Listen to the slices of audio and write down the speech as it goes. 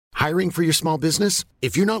Hiring for your small business?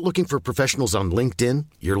 If you're not looking for professionals on LinkedIn,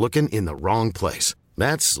 you're looking in the wrong place.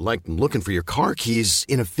 That's like looking for your car keys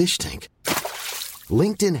in a fish tank.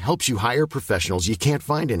 LinkedIn helps you hire professionals you can't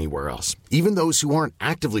find anywhere else, even those who aren't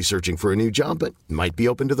actively searching for a new job but might be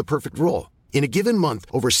open to the perfect role. In a given month,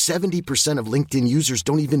 over 70% of LinkedIn users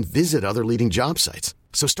don't even visit other leading job sites.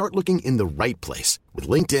 So start looking in the right place. With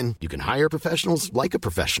LinkedIn, you can hire professionals like a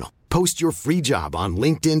professional. Post your free job on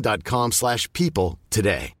linkedin.com/people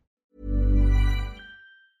today.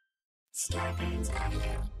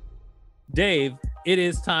 Dave, it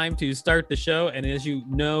is time to start the show. And as you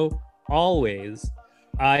know, always,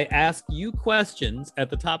 I ask you questions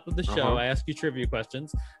at the top of the show. I ask you trivia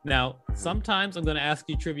questions. Now, sometimes I'm going to ask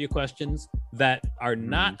you trivia questions that are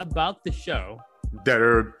not about the show. That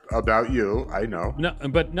are about you, I know.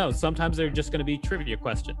 No, sometimes they're just going to be trivia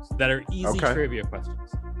questions that are easy trivia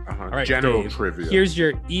questions. All right, general Dave, trivia. Here's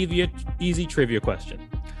your easy trivia question.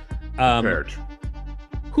 Prepared.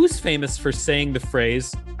 Who's famous for saying the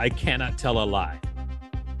phrase, "I cannot tell a lie"?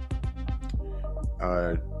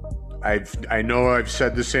 I know I've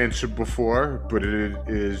said this answer before, but it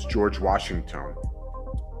is George Washington.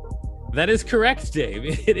 That is correct,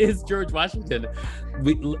 Dave. It is George Washington.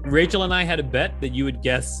 Rachel and I had a bet that you would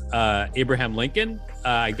guess Abraham Lincoln.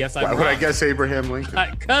 I guess I'm Why would I guess Abraham Lincoln?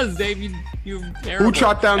 Because Dave, you're terrible. Who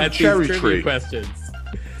chopped down the cherry tree? Questions.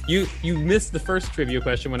 You missed the first trivia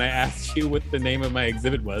question when I asked you what the name of my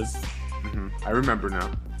exhibit was. I remember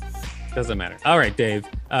now. Doesn't matter. All right, Dave.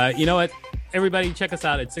 You know what? Everybody, check us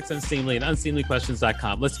out at 6 Unseemly and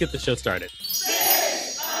unseemlyquestions.com. Let's get the show started.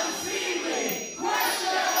 6 Unseemly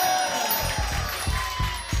Questions!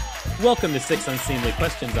 Welcome to 6 Unseemly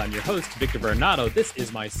Questions. I'm your host, Victor Bernardo. This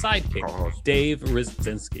is my sidekick, Dave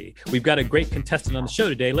Rzyzinski. We've got a great contestant on the show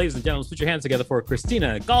today. Ladies and gentlemen, put your hands together for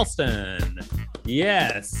Christina Galston.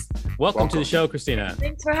 Yes. Welcome to the show, Christina.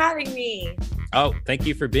 Thanks for having me. Oh, thank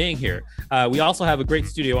you for being here. We also have a great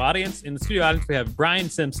studio audience. In the studio audience, we have Brian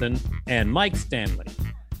Simpson and Mike Stanley.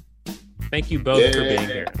 Thank you both for being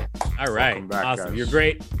here. All right. Back, awesome. guys. You're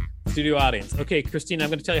great. Studio audience. Okay, Christina, I'm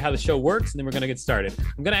going to tell you how the show works, and then we're going to get started.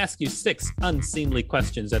 I'm going to ask you 6 unseemly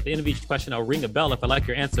questions. At the end of each question, I'll ring a bell if I like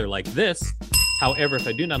your answer, like this. However, if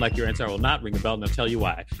I do not like your answer, I will not ring a bell, and I'll tell you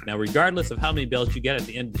why. Now, regardless of how many bells you get at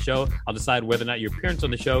the end of the show, I'll decide whether or not your appearance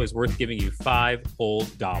on the show is worth giving you $5 whole.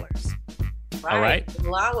 All right?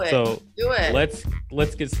 Allow it. So do it.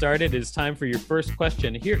 Let's get started. It's time for your first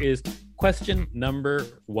question. Here is question number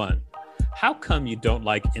 1. How come you don't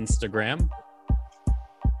like Instagram?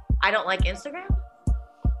 I don't like Instagram?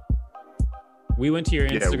 We went to your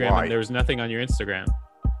Instagram why? and there was nothing on your Instagram.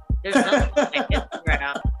 There's nothing on my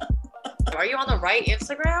Instagram. Are you on the right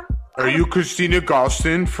Instagram? Are you Christina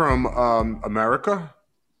Galston from America?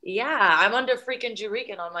 Yeah, I'm under freaking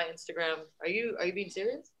Jurican on my Instagram. Are you being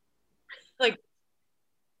serious? Like,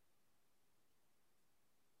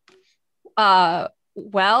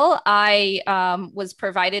 well, I was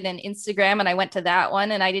provided an Instagram and I went to that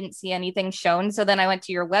one and I didn't see anything shown. So then I went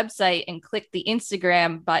to your website and clicked the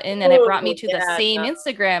Instagram button and it brought me to the same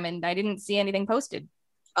Instagram and I didn't see anything posted.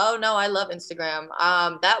 Oh no, I love Instagram.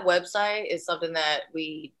 That website is something that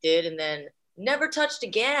we did and then never touched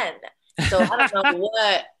again. So I don't know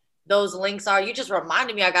what those links are. You just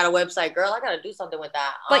reminded me I got a website, girl. I got to do something with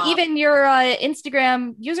that. But even your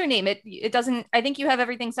Instagram username, it doesn't, I think you have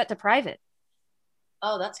everything set to private.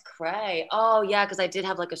 Oh, that's cray. Oh yeah, because I did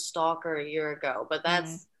have like a stalker a year ago, but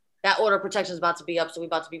that order of protection is about to be up, so we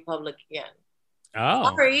about to be public again. Oh,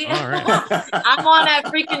 sorry. All right. I'm on that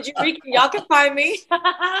freaking Jurican. Y'all can find me.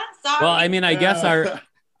 Sorry. Well, I mean, I guess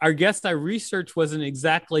our research wasn't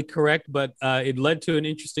exactly correct, but it led to an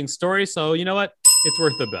interesting story. So you know what? It's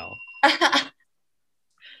worth the bell.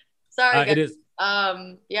 Sorry. It is.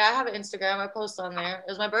 Yeah, I have an Instagram. I post on there. It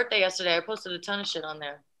was my birthday yesterday. I posted a ton of shit on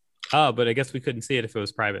there. Oh, but I guess we couldn't see it if it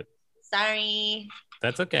was private. Sorry.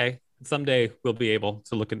 That's okay. Someday we'll be able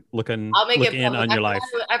to look in on your life.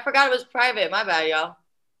 I forgot it was private. My bad, y'all.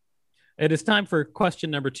 It is time for question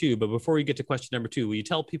number 2. But before we get to question number 2, will you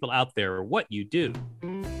tell people out there what you do?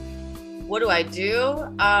 What do?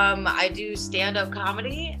 I do stand-up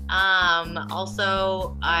comedy.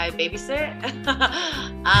 Also, I babysit.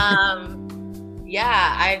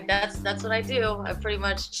 Yeah, that's what I do. I pretty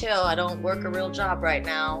much chill. I don't work a real job right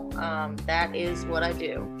now. That is what I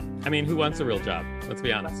do. I mean, who wants a real job? Let's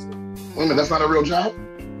be honest. Wait a minute, that's not a real job?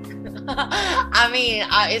 I mean,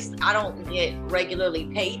 I don't get regularly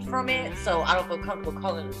paid from it, so I don't feel comfortable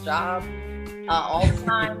calling it a job all the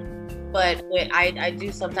time. But I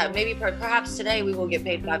do sometimes. Maybe perhaps today we will get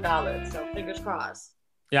paid $5. So fingers crossed.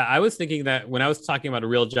 Yeah, I was thinking that when I was talking about a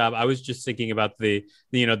real job, I was just thinking about the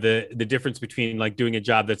difference between like doing a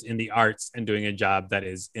job that's in the arts and doing a job that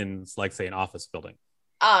is in, like, say, an office building.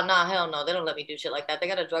 Oh, nah, hell no. They don't let me do shit like that. They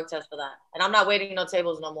got a drug test for that. And I'm not waiting no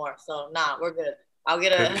tables no more. So nah, we're good. I'll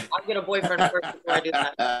get a boyfriend first before I do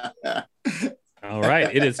that. All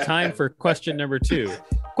right. It is time for question number 2.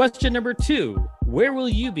 Question number 2. Where will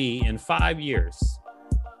you be in 5 years?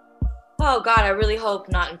 Oh God, I really hope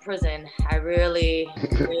not in prison. I really,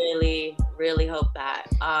 really, really hope that.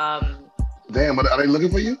 Damn, are they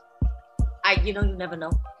looking for you? You never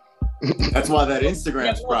know. That's why that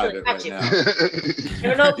Instagram's private right now.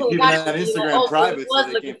 You know, Keeping that Instagram private was so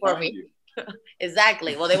they looking can't for find me. you.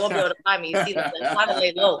 Exactly. Well, they won't be able to find me. You see, they're trying to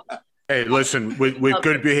lay low. Hey, listen, with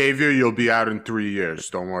good behavior, you'll be out in 3 years.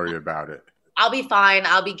 Don't worry about it. I'll be fine.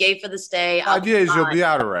 I'll be gay for the stay. 5 years, you'll be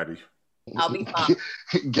out already. I'll be fine.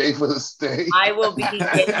 Gay for the stay. I will be gay.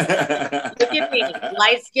 Look at me,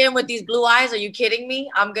 light skin with these blue eyes. Are you kidding me?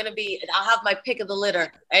 I'll have my pick of the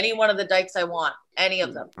litter. Any one of the dykes I want. Any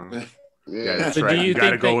of them. Yeah, that's So right. do You you got to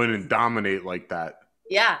think go that- in and dominate like that.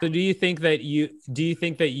 Yeah. So do you think that you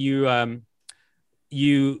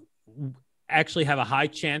actually have a high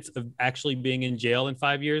chance of actually being in jail in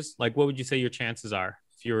 5 years? Like, what would you say your chances are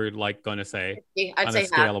if you were like going to say I'd on say a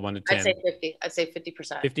scale half. of 1 to 10? I'd say 50. I'd say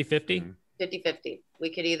 50%. 50-50? 50-50. We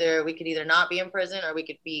could either not be in prison or we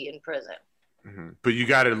could be in prison. Mm-hmm. But you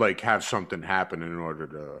got to like have something happen in order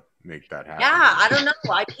to make that happen. Yeah, I don't know.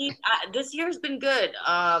 This year's been good.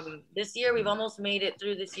 This year we've almost made it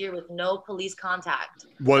through this year with no police contact.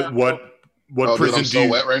 What Oh, dude, prison I'm do so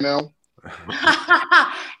you? wet right now.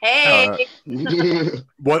 Hey.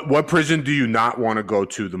 What prison do you not want to go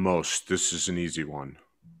to the most? This is an easy one.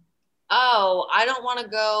 Oh, I don't want to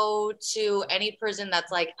go to any prison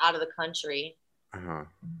that's like out of the country. Uh-huh.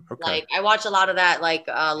 Okay. Like I watch a lot of that, like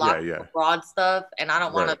a lot of yeah. abroad stuff, and I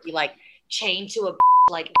don't want Right. to be like chained to a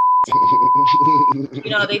like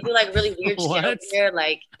they do like really weird shit over What? there.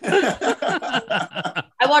 Like I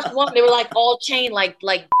watched one, they were like all chained, like to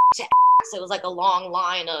ass. It was like a long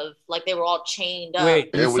line of like they were all chained up. Wait,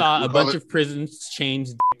 Yeah, you we saw a call bunch it- of prisons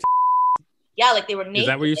changed. Yeah, like they were naked. Is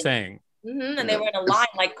that what you're saying? And they were in a line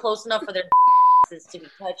like close enough for their asses to be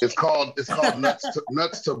touched. It's called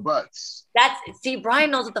nuts to butts. See,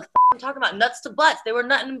 Brian knows what the I'm talking about. Nuts to butts. They were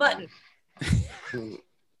nutting and button.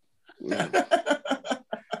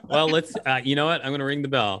 Well, let's. You know what? I'm gonna ring the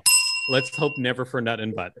bell. Let's hope never for nut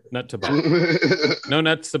to butt. No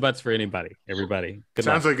nuts to butts for anybody. Everybody. Good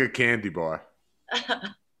Sounds luck. like a candy bar.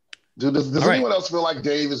 Dude, does All right. anyone else feel like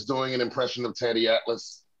Dave is doing an impression of Teddy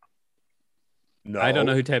Atlas? No, I don't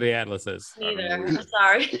know who Teddy Atlas is. Neither. I'm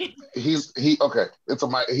sorry. He's a dude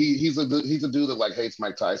that like hates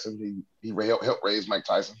Mike Tyson. He helped raise Mike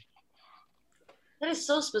Tyson. That is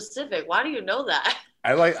so specific. Why do you know that?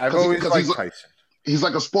 I've always Because liked he's- Tyson. He's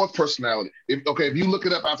like a sports personality. If you look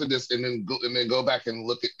it up after this and then go back and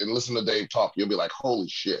look at and listen to Dave talk, you'll be like, holy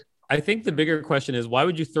shit. I think the bigger question is why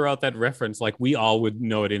would you throw out that reference like we all would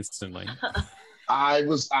know it instantly? I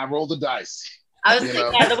rolled the dice. I was You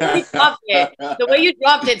thinking, know. yeah, the way you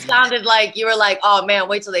dropped it sounded like you were like, oh man,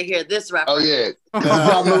 wait till they hear this reference. Oh yeah. 'Cause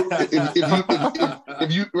y'all know-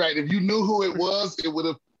 if you knew who it was, it would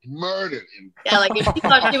have murdered him. Yeah, like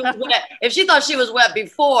if she thought she was wet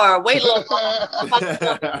before, wait a little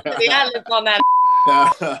the ad-libs on that.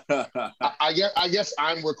 I guess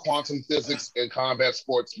I'm where quantum physics and combat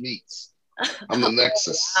sports meets. I'm the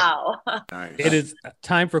nexus. Wow. Nice. It is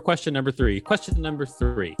time for question number 3. Question number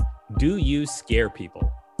 3. Do you scare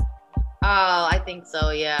people? Oh, I think so,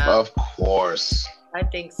 yeah. Of course. I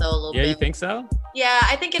think so a little Yeah, bit. you think so? Yeah,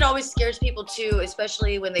 I think it always scares people too,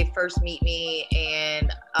 especially when they first meet me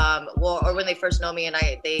and or when they first know me and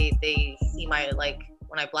they see my like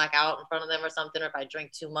when I black out in front of them or something, or if I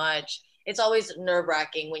drink too much. It's always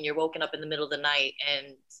nerve-wracking when you're woken up in the middle of the night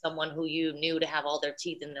and someone who you knew to have all their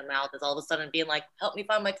teeth in their mouth is all of a sudden being like, help me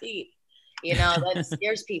find my teeth. That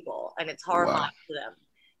scares people and it's horrifying to them.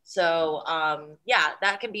 So, yeah,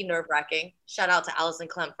 that can be nerve-wracking. Shout out to Allison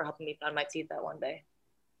Clem for helping me find my teeth that one day.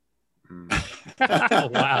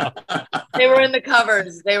 Wow. They were in the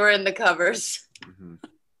covers. Mhm.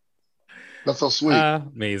 That's so sweet.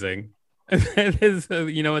 Amazing. That is,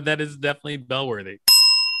 that is definitely bell-worthy.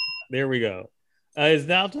 There we go. It's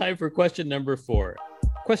now time for question number 4.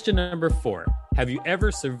 Question number 4. Have you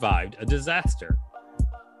ever survived a disaster?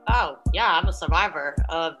 Oh, yeah, I'm a survivor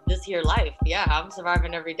of this here life. Yeah, I'm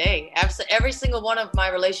surviving every day. Every single one of my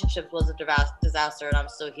relationships was a disaster, and I'm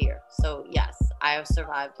still here. So, yes, I have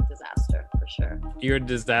survived a disaster for sure. You're a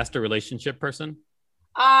disaster relationship person?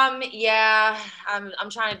 Yeah, I'm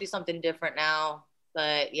trying to do something different now.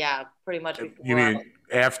 But yeah, pretty much. You mean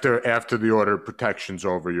after the order of protection's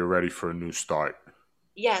over, you're ready for a new start?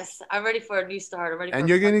 Yes, I'm ready for a new start. I'm ready. And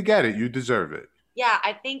you're gonna get it. You deserve it. Yeah,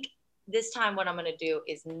 I think this time what I'm gonna do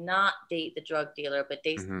is not date the drug dealer, but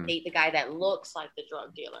date the guy that looks like the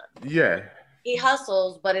drug dealer. Yeah. He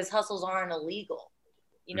hustles, but his hustles aren't illegal.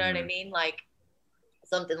 You know what I mean? Like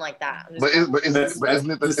something like that. But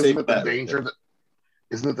isn't it the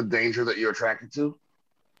danger that you're attracted to?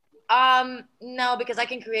 No, because I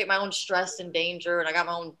can create my own stress and danger, and I got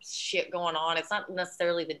my own shit going on. It's not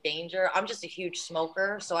necessarily the danger. I'm just a huge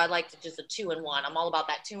smoker, so I like to just a 2-in-1. I'm all about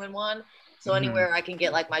that 2-in-1. So anywhere I can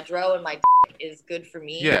get like my dro and my is good for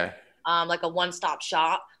me. Yeah. Like a one-stop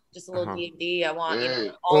shop, just a little D&D. I want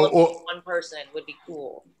all of one person would be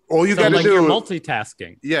cool. All you gotta do is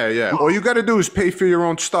multitasking. Yeah. All you gotta do is pay for your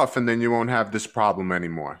own stuff, and then you won't have this problem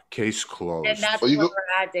anymore. Case closed. And that's where we're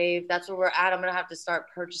at, Dave. That's where we're at. I'm gonna have to start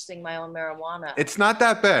purchasing my own marijuana. It's not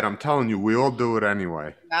that bad. I'm telling you, we all do it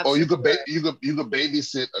anyway. Absolutely. You could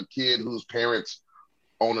babysit a kid whose parents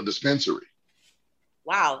own a dispensary.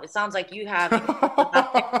 Wow, it sounds like you have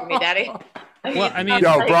for me, Daddy. Well, I mean,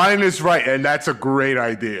 Brian is right, and that's a great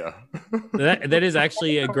idea. that is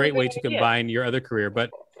actually a great way to combine your other career. But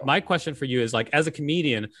my question for you is, like, as a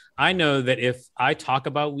comedian, I know that if I talk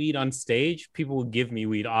about weed on stage, people will give me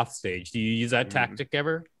weed off stage. Do you use that tactic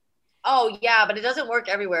ever? Oh yeah, but it doesn't work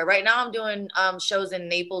everywhere. Right now, I'm doing shows in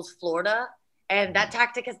Naples, Florida, and that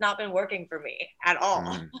tactic has not been working for me at all.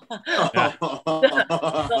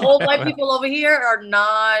 The old white people over here are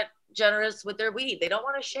not generous with their weed. They don't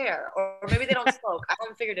want to share, or maybe they don't smoke. I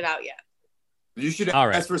haven't figured it out yet. You should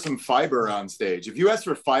ask for some fiber on stage. If you ask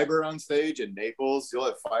for fiber on stage in Naples, you'll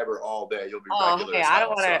have fiber all day. You'll be regular.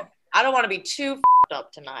 Okay. I don't want to be too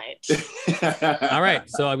up tonight. All right,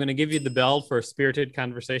 so I'm going to give you the bell for a spirited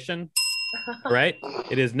conversation. All right,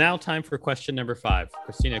 it is now time for question number 5.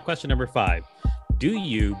 Christina, question number 5. Do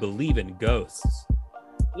you believe in ghosts?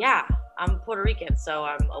 Yeah, I'm Puerto Rican, so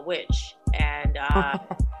I'm a witch, and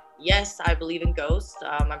yes, I believe in ghosts.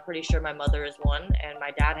 I'm pretty sure my mother is one, and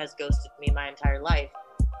my dad has ghosted me my entire life.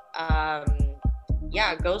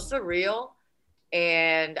 Yeah, ghosts are real,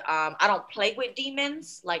 and I don't play with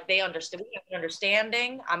demons. Like, they understand. We have an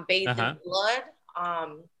understanding. I'm bathed in blood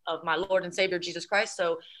of my Lord and Savior Jesus Christ,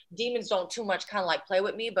 so demons don't too much kind of like play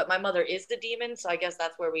with me. But my mother is the demon, so I guess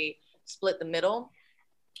that's where we split the middle.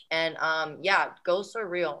 And yeah, ghosts are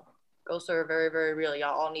real. Ghosts are very, very real.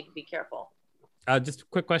 Y'all all need to be careful. Just a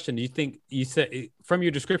quick question. Do you think, you said from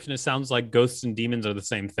your description, it sounds like ghosts and demons are the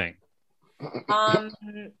same thing?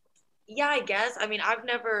 Yeah, I guess. I mean, I've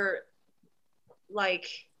never like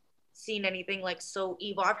seen anything like so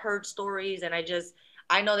evil. I've heard stories, and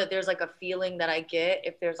I know that there's like a feeling that I get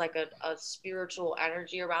if there's like a spiritual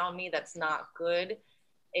energy around me that's not good.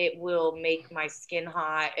 It will make my skin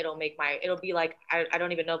hot. It'll be like, I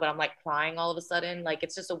don't even know, but I'm like crying all of a sudden. Like,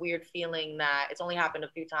 it's just a weird feeling that it's only happened a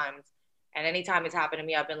few times. And anytime it's happened to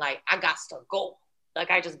me, I've been like, I got to go.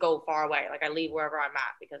 Like, I just go far away. Like, I leave wherever I'm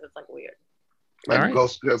at because it's like weird. Like,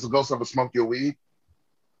 has the ghost ever smoked your weed?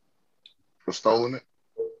 Or stolen it?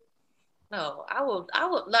 No, I will.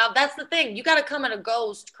 Now, that's the thing. You got to come at a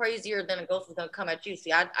ghost crazier than a ghost is going to come at you.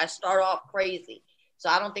 See, I start off crazy. So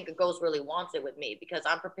I don't think a ghost really wants it with me because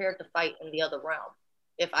I'm prepared to fight in the other realm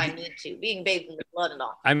if I need to, being bathed in the blood and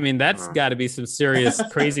all. I mean, that's got to be some serious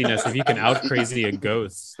craziness. If you can out crazy a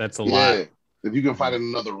ghost, that's a lot. If you can fight in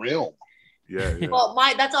another realm. Yeah. Well,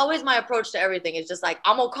 that's always my approach to everything. It's just like,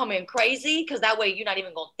 I'm going to come in crazy because that way you're not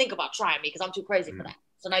even going to think about trying me because I'm too crazy for that.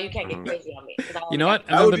 So now you can't get crazy on me. You know what?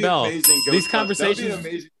 That would be bell. Amazing. These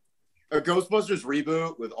conversations. A Ghostbusters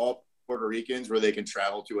reboot with all Puerto Ricans where they can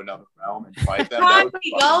travel to another realm and fight them. Try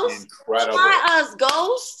me, Ghost. Incredible. Try us,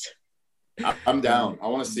 Ghost. I'm down. I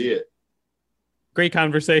want to see it. Great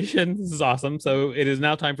conversation. This is awesome. So it is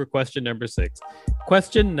now time for question number 6.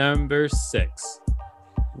 Question number 6.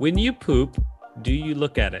 When you poop, do you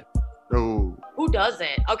look at it? Oh. Who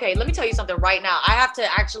doesn't? Okay, let me tell you something right now.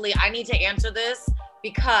 I need to answer this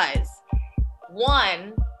because,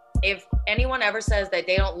 one, if anyone ever says that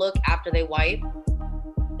they don't look after they wipe,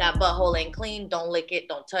 that butthole ain't clean, don't lick it,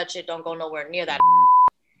 don't touch it, don't go nowhere near that.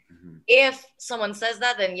 If someone says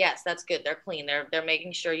that, then yes, that's good. They're clean. They're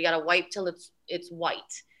making sure you got to wipe till it's white.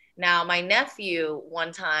 Now, my nephew,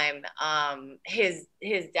 one time, his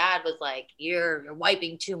dad was like, you're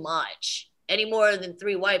wiping too much. Any more than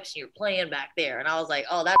 3 wipes, you're playing back there. And I was like,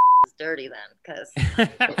 oh, that is dirty then, because.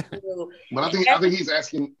 But I think he's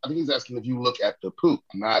asking if you look at the poop,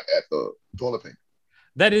 not at the toilet paper.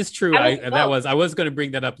 That is true. I was going to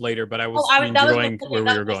bring that up later, but I was enjoying where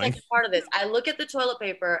we were going. Part of this, I look at the toilet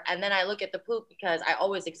paper and then I look at the poop because I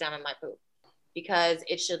always examine my poop. because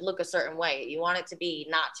it should look a certain way. You want it to be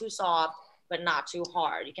not too soft, but not too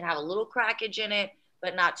hard. You can have a little crackage in it,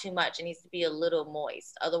 but not too much. It needs to be a little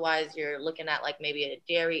moist. Otherwise, you're looking at like maybe a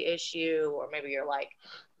dairy issue, or maybe you're like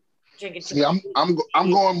drinking too much. I'm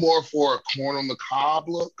going more for a corn on the cob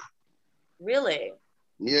look. Really?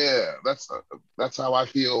 Yeah, that's how I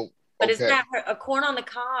feel. But it's not a corn on the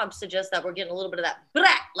cob suggests that we're getting a little bit of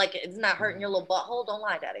that, like it's not hurting your little butthole. Don't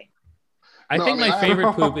lie, Daddy. I think my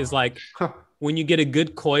favorite poop is like when you get a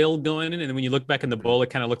good coil going in, and then when you look back in the bowl, it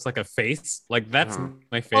kind of looks like a face. Like that's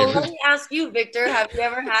my favorite. Well, let me ask you, Victor, have you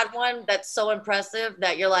ever had one that's so impressive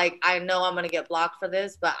that you're like, I know I'm going to get blocked for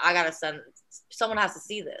this, but I got to someone has to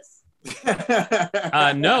see this?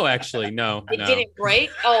 No, actually, no. It didn't break?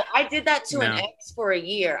 Oh, I did that to an ex for a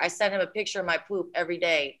year. I sent him a picture of my poop every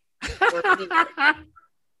day. I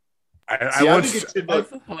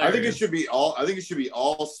think it should be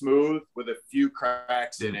all smooth with a few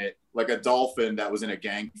cracks in it, like a dolphin that was in a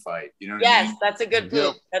gang fight. You know what I mean? That's a good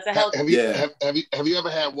poop. That's a healthy. Have you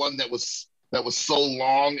ever had one that was so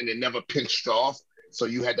long and it never pinched off, so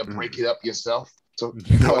you had to break it up yourself?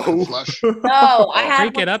 Flush? No, I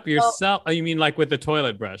had break it up yourself. Oh, you mean like with the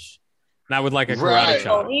toilet brush, not with like a karate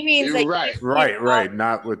chop? Oh, he means right.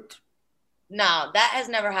 Not with. No, that has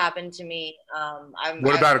never happened to me.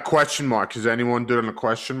 What about a question mark? Has anyone done a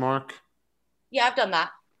question mark? Yeah, I've done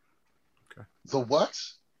that. Okay. The what?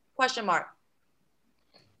 Question mark.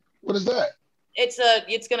 What is that?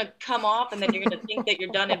 It's gonna come off, and then you're gonna think that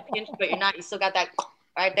you're done and pinched, but you're not. You still got that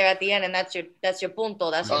right there at the end, and that's your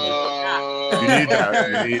punto. That's what you need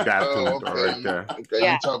that. You need that punto right there. Okay.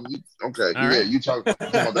 Yeah. You talk about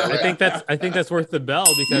that. I think that's worth the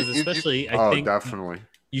bell, because especially I think definitely.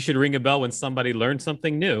 You should ring a bell when somebody learned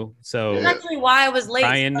something new. So that's actually why I was late.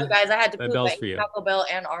 Ryan, guys, I had to poop at Taco Bell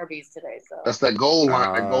and Arby's today. So that's that goal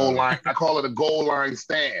line. That goal line. I call it a goal line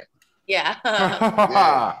stand. Yeah.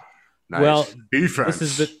 Nice. Well, defense.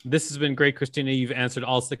 This has been great, Christina. You've answered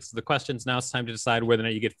all 6 of the questions. Now it's time to decide whether or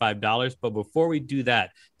not you get $5. But before we do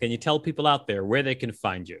that, can you tell people out there where they can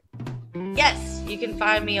find you? Yes, you can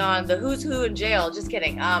find me on the Who's Who in Jail. Just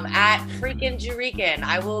kidding. At freaking Jurican.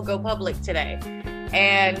 I will go public today.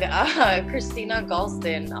 And Christina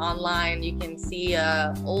Galston online. You can see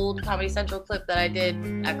an old Comedy Central clip that I did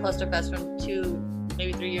at Clusterfest from 2,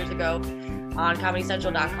 maybe 3 years ago on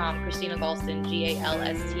ComedyCentral.com. Christina Galston, Galston.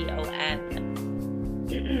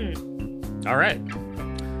 All right.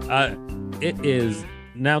 It is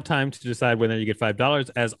now time to decide whether you get $5.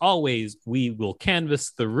 As always, we will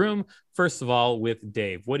canvass the room. First of all, with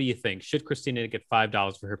Dave. What do you think? Should Christina get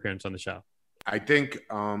 $5 for her appearance on the show? I think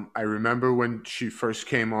I remember when she first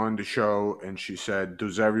came on the show and she said,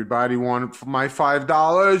 does everybody want my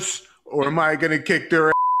 $5 or am I going to kick their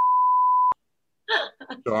ass?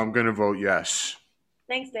 So I'm going to vote yes.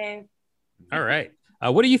 Thanks, Dave. All right.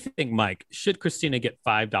 What do you think, Mike? Should Christina get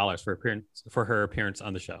 $5 for her appearance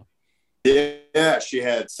on the show? Yeah, she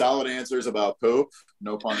had solid answers about poop,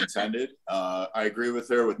 no pun intended. I agree with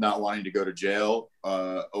her with not wanting to go to jail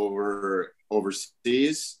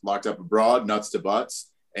overseas, locked up abroad, nuts to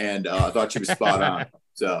butts, and I thought she was spot on.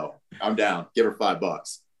 So I'm down. Give her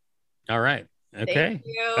 $5. All right. Okay. Thank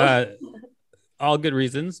you. All good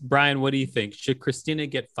reasons. Brian, what do you think? Should Christina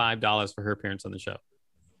get $5 for her appearance on the show?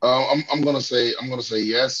 I'm gonna say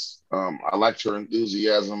yes. I liked her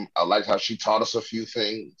enthusiasm. I liked how she taught us a few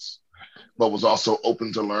things, but was also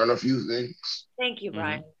open to learn a few things. Thank you,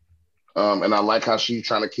 Brian. And I like how she's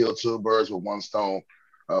trying to kill 2 birds with 1 stone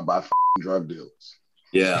by drug deals.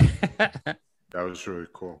 Yeah. That was really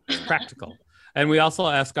cool. Practical. And we also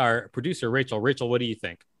ask our producer, Rachel. Rachel, what do you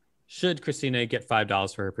think? Should Christina get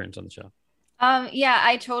 $5 for her appearance on the show? Yeah,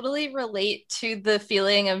 I totally relate to the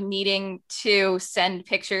feeling of needing to send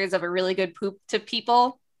pictures of a really good poop to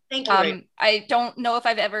people. Thank you. I don't know if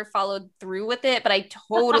I've ever followed through with it, but I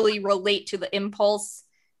totally relate to the impulse.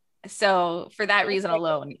 So for that reason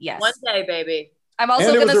alone, yes. One day, baby. I'm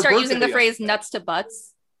also going to start using the phrase nuts to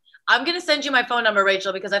butts. I'm going to send you my phone number,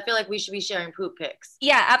 Rachel, because I feel like we should be sharing poop pics.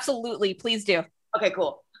 Yeah, absolutely. Please do. Okay,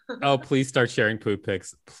 cool. Oh, please start sharing poop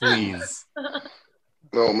pics. Please.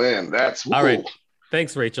 Oh, man, that's all right.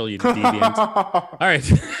 Thanks, Rachel, you deviant. All right.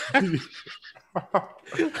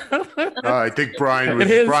 I think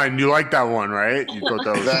Brian, you like that one, right? You thought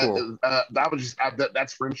that was cool. That was just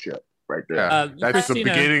that's friendship right there. Yeah, that's Christina, the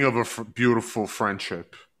beginning of a beautiful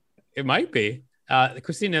friendship. It might be.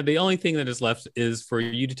 Christina, the only thing that is left is for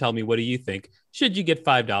you to tell me, what do you think? Should you get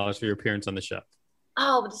 $5 for your appearance on the show?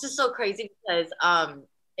 Oh, this is so crazy because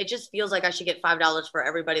it just feels like I should get $5 for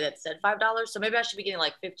everybody that said $5. So maybe I should be getting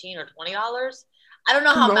like $15 or $20. I don't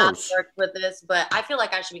know how math works with this, but I feel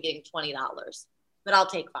like I should be getting $20. But I'll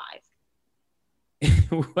take $5.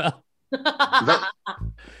 Well,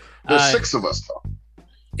 there's 6 of us though.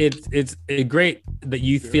 It's great that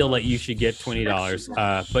you feel like you should get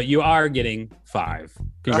 $20, but you are getting 5.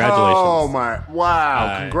 Congratulations! Oh my!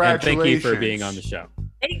 Wow! Congratulations! And thank you for being on the show.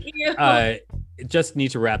 Thank you. Just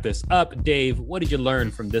need to wrap this up. Dave, what did you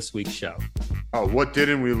learn from this week's show? Oh, what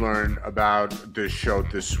didn't we learn about this show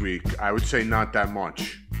this week? I would say not that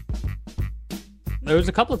much. There was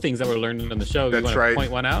a couple of things that were learned on the show. That's you want right. to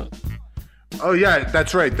point one out? Oh yeah,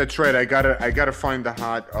 that's right. I gotta find the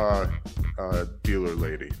hot dealer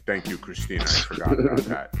lady. Thank you, Christina. I forgot about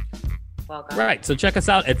that. Welcome. Right. So check us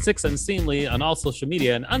out at 6 Unseemly on all social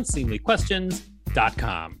media and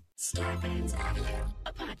unseemlyquestions.com. Starbane's Audio,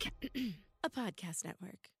 a podcast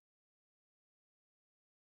network.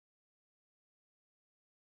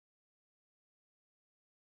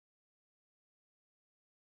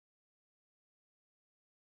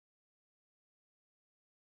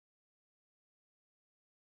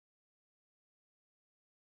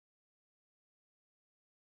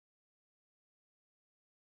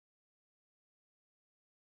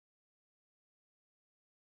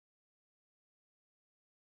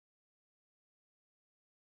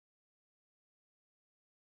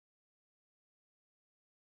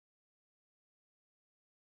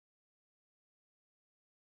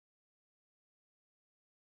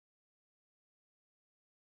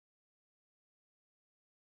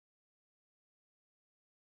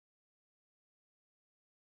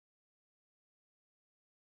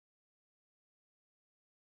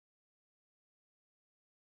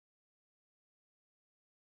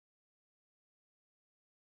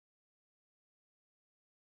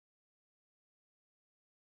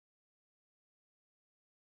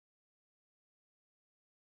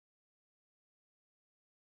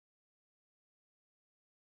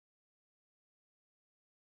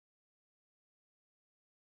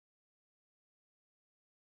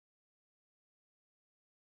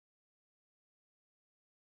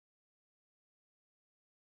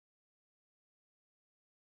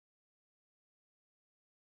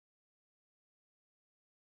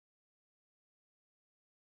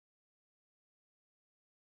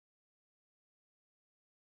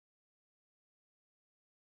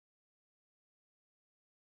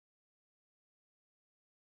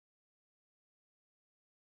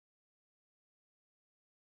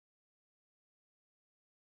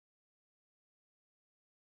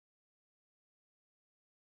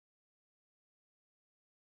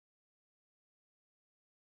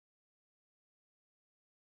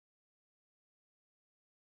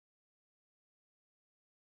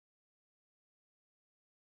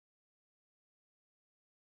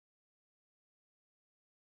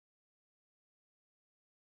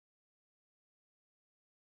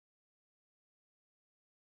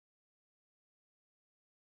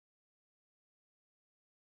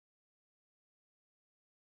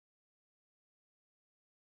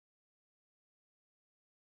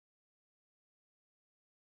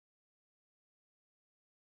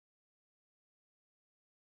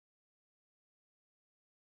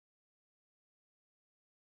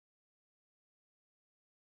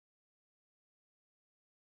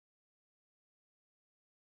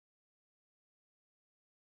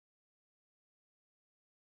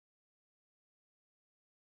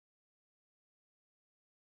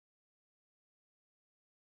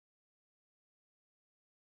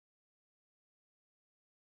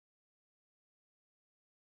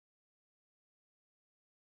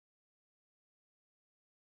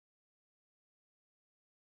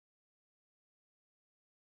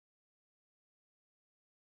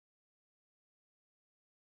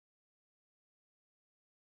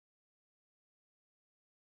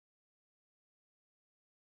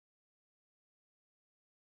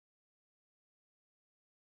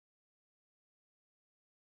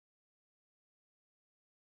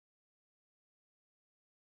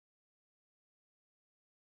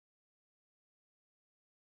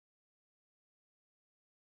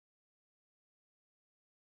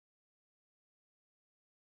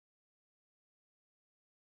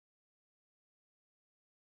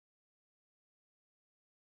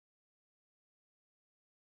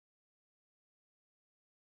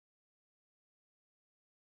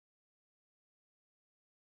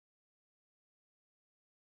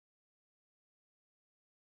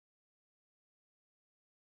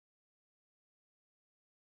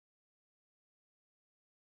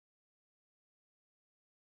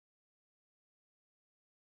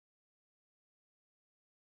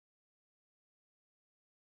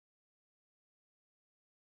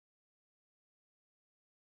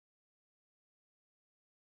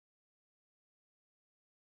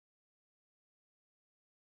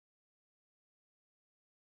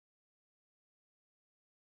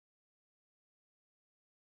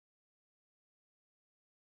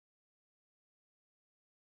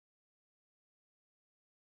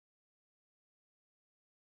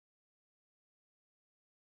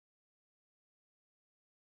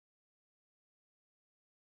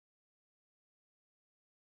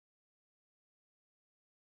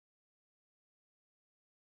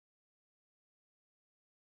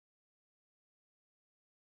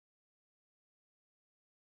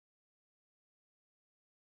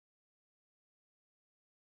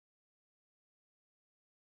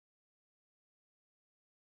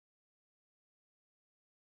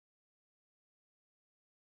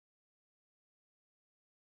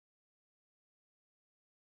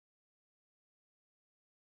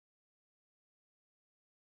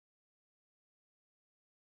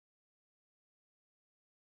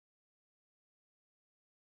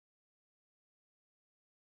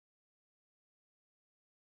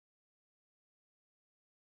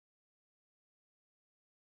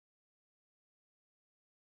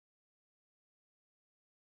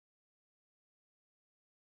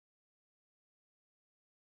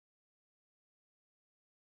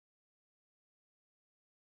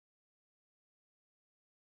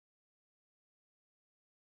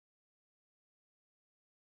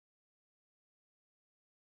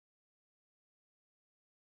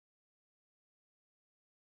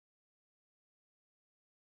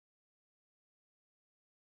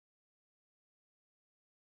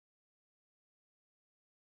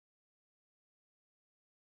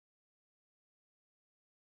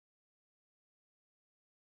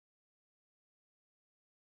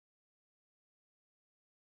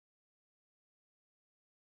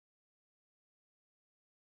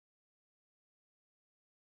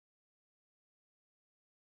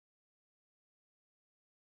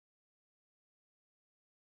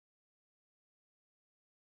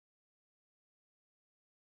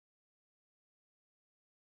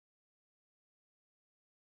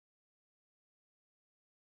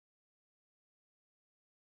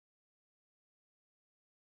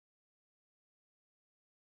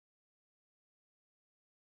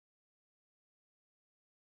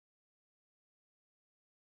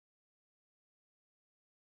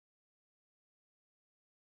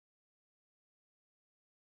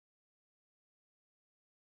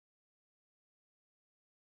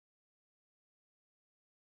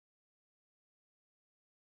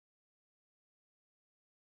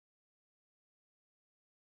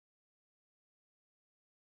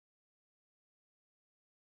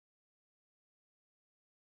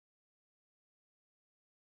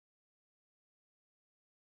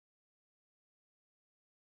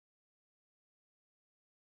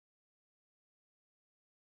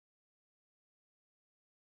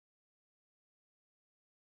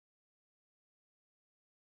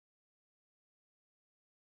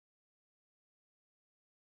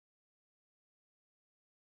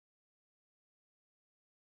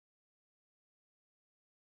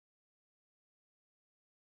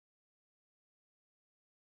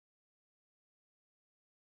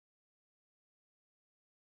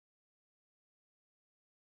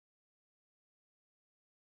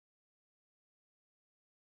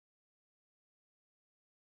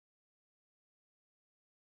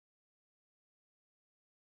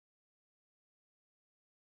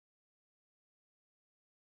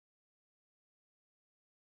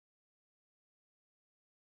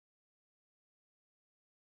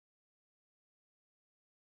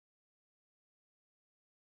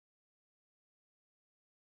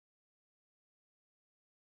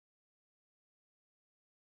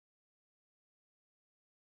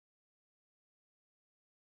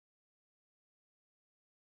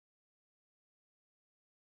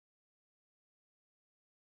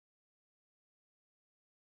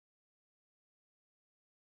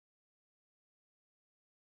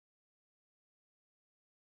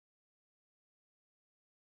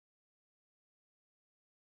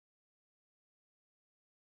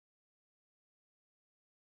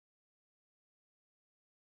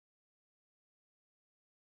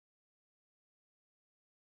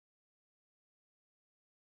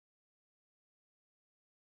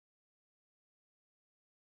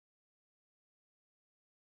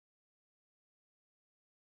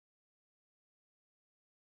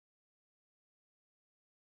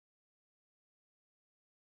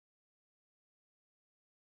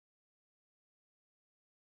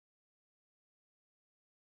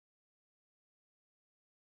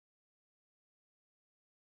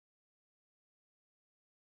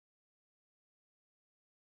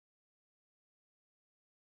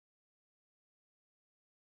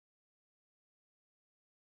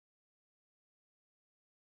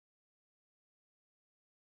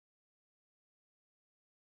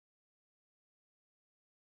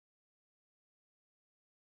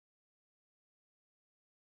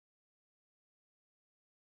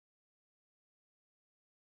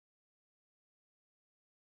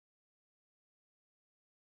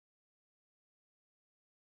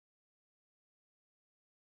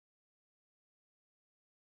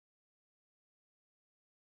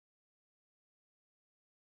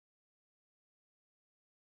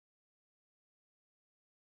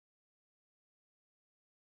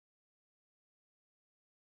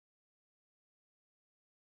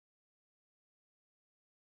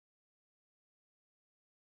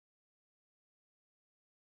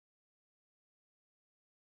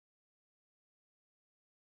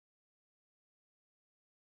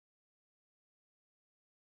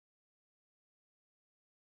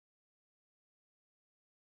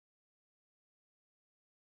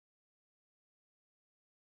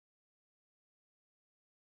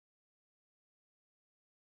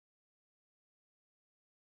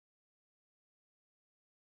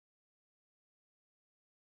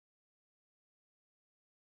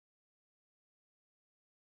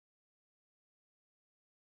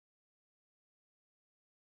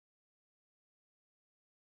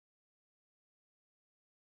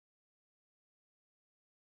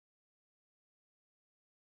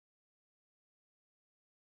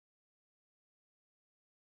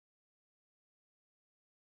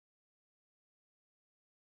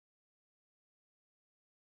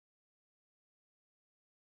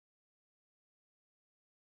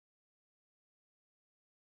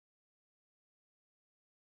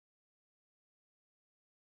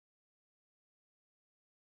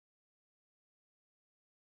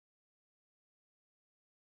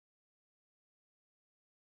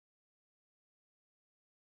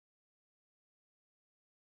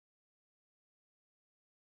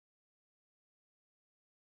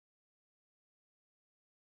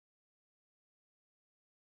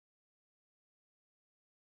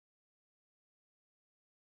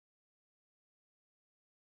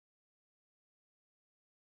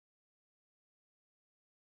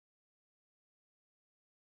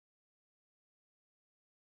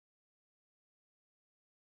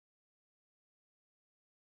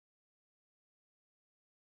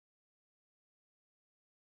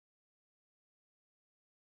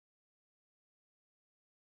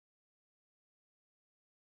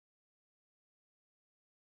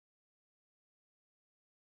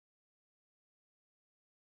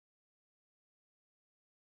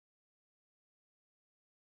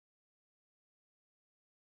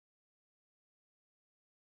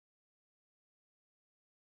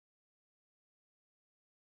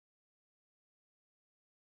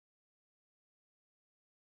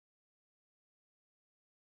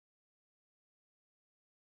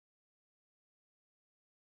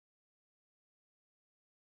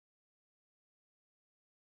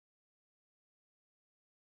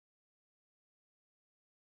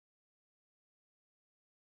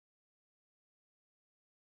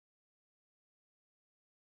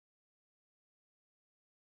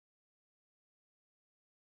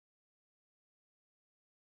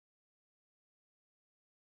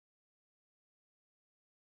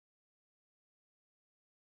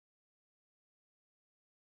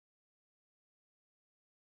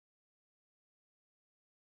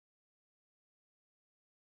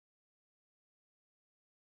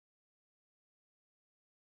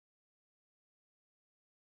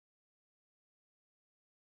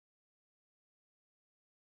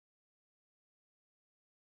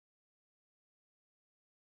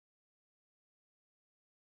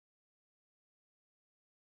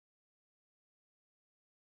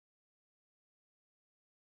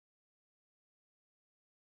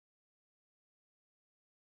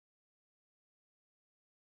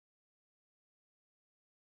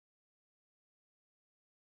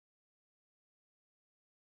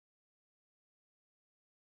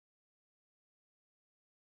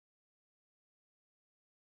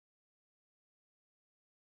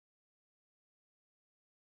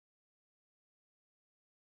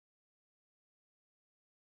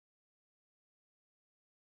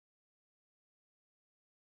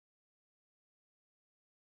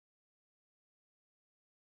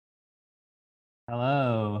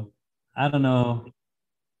 Hello. I don't know.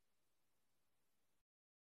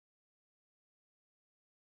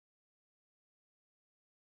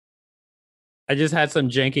 I just had some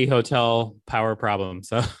janky hotel power problem,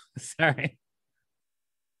 so sorry.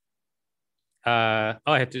 I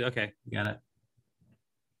have to. Okay, got it.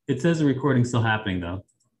 It says the recording's still happening though.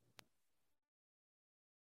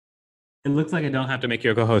 It looks like I don't have to make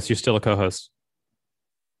you a co-host. You're still a co-host.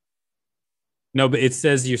 No, but it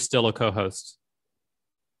says you're still a co-host.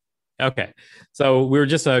 Okay, so we were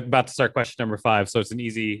just about to start question number 5, so it's an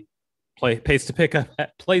easy place to pick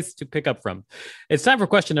up from. It's time for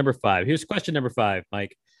question number 5. Here's question number 5,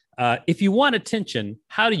 Mike. If you want attention,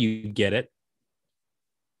 how do you get it?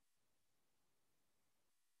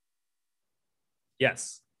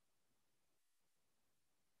 Yes.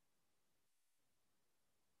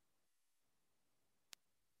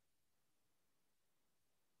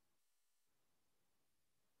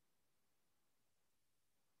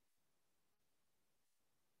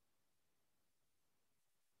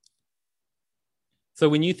 So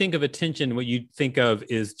when you think of attention, what you think of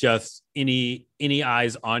is just any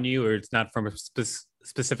eyes on you, or it's not from a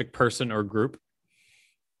specific person or group?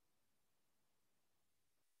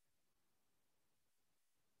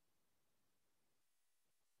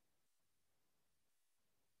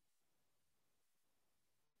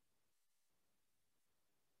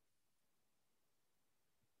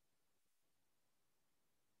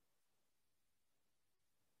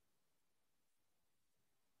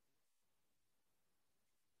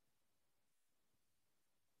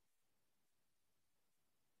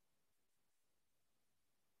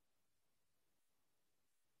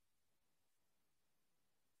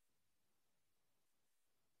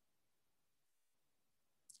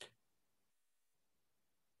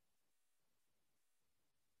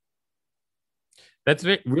 That's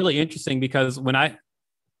really interesting because when I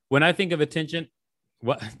think of attention,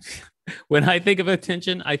 what when I think of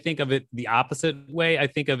attention, I think of it the opposite way. I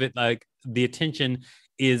think of it like the attention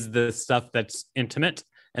is the stuff that's intimate,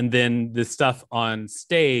 and then the stuff on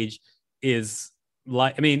stage is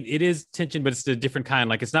like, I mean, it is tension, but it's a different kind.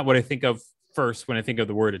 Like, it's not what I think of first when I think of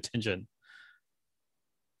the word attention.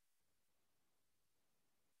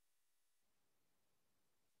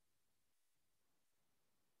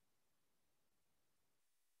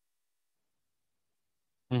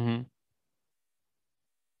 Mm-hmm.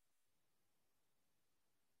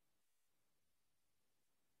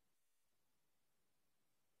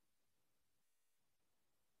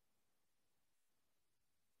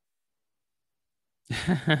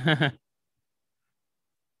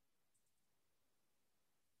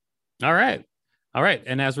 All right. All right.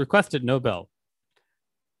 And as requested, no bell.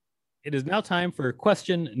 It is now time for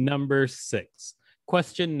question number 6.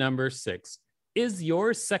 Question number 6. Is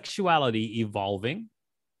your sexuality evolving?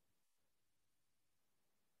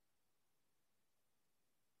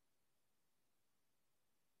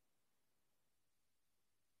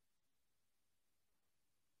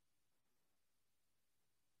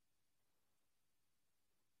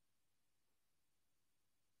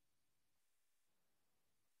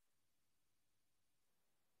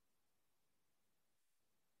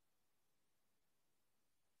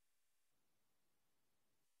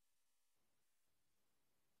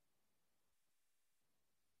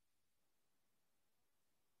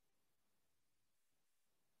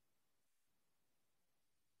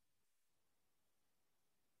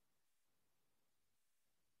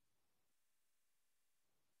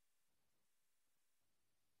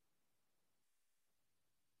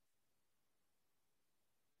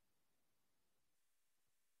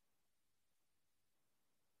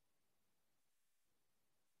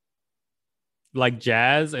 Like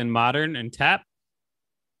jazz and modern and tap?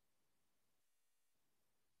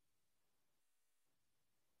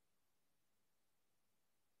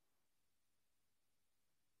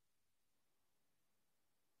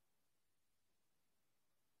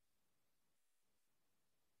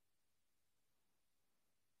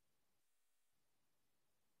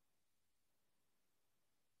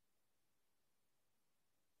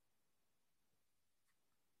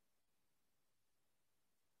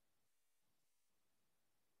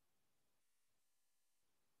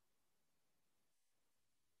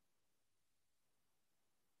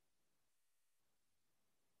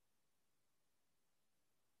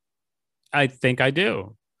 I think I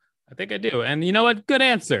do. I think I do. And you know what? Good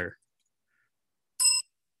answer.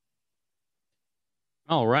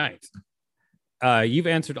 All right. You've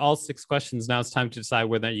answered all 6 questions. Now it's time to decide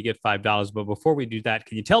whether or not you get $5. But before we do that,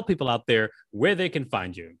 can you tell people out there where they can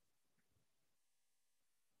find you?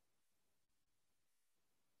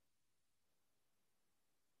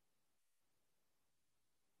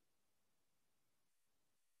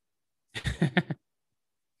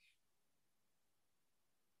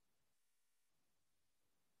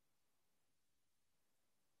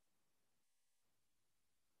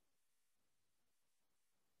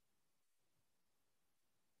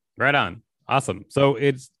 Right on. Awesome. So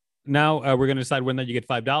it's now we're going to decide whether you get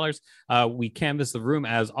 $5. We canvass the room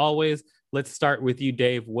as always. Let's start with you,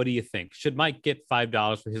 Dave. What do you think? Should Mike get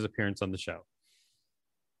 $5 for his appearance on the show?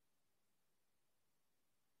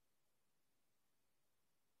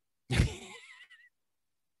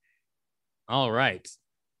 All right.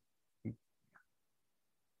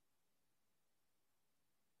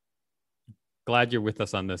 Glad you're with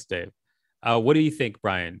us on this, Dave. What do you think,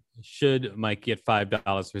 Brian? Should Mike get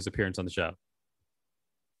 $5 for his appearance on the show?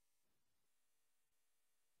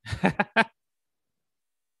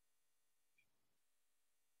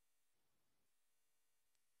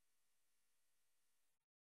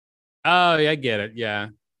 Oh, yeah, I get it. Yeah.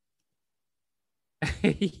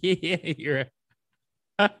 You're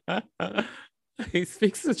he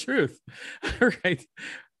speaks the truth. Right.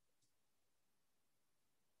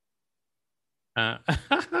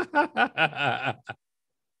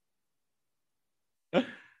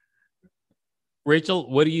 Rachel,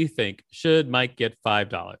 what do you think? Should Mike get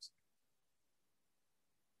 $5?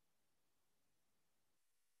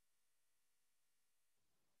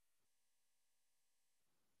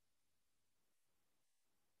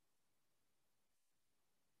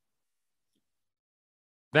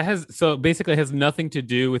 That has so basically has nothing to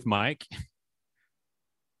do with Mike.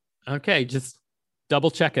 Okay, just double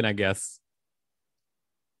checking, I guess.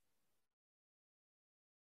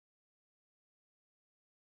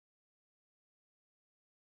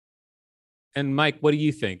 And Mike, what do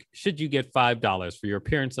you think? Should you get $5 for your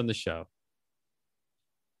appearance on the show?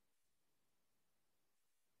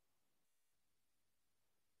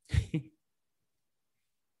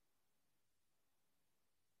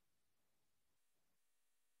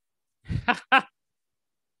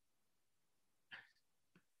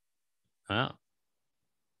 Oh.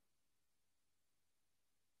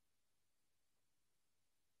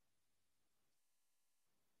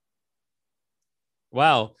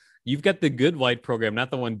 Wow, you've got the Good White program,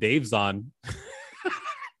 not the one Dave's on.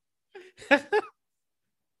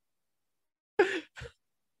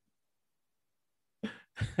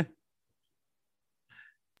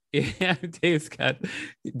 Yeah, Dave's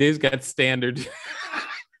got standard.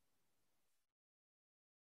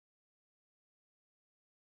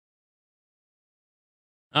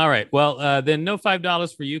 All right. Well, then no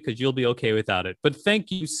 $5 for you because you'll be okay without it. But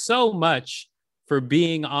thank you so much for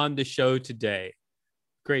being on the show today.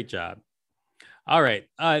 Great job. All right.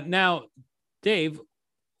 Now, Dave,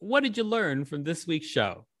 what did you learn from this week's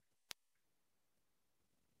show?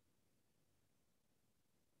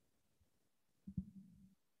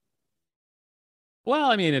 Well,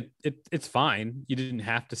 I mean, it's fine. You didn't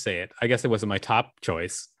have to say it. I guess it wasn't my top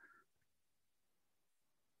choice.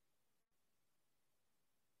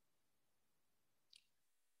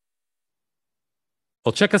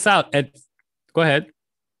 Well, check us out at. Go ahead.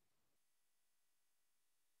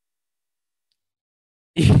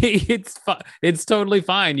 It's totally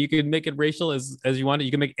fine. You can make it racial as you want it.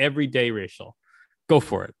 You can make every day racial. Go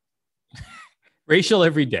for it. Racial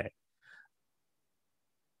every day.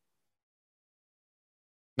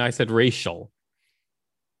 No, I said racial.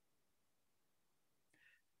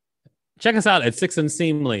 Check us out at Six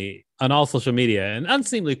Unseemly on all social media and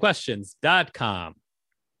unseemlyquestions.com.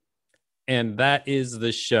 And that is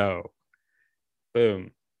the show.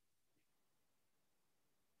 Boom.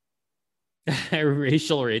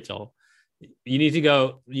 Racial Rachel. You need to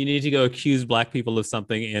go accuse black people of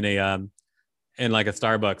something in like a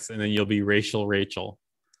Starbucks, and then you'll be Racial Rachel.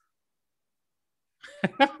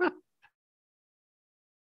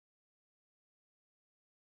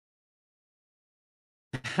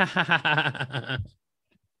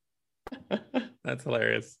 That's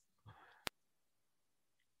hilarious.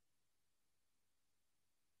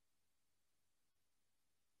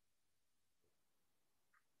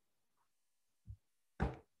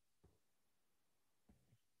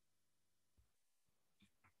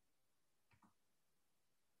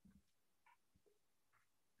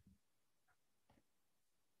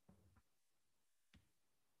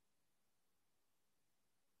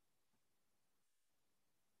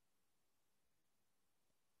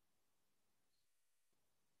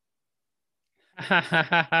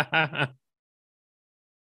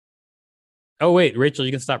 Oh, wait, Rachel,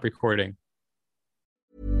 you can stop recording.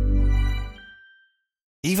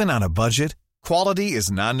 Even on a budget, quality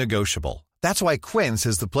is non-negotiable. That's why Quince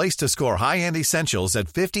is the place to score high-end essentials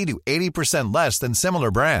at 50 to 80% less than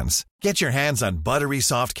similar brands. Get your hands on buttery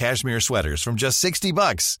soft cashmere sweaters from just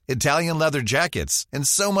 $60, Italian leather jackets, and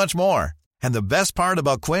so much more. And the best part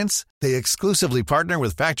about Quince, they exclusively partner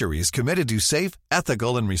with factories committed to safe,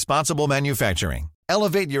 ethical, and responsible manufacturing.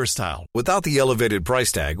 Elevate your style without the elevated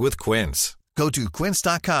price tag with Quince. Go to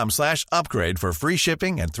quince.com/upgrade for free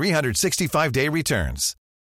shipping and 365-day returns.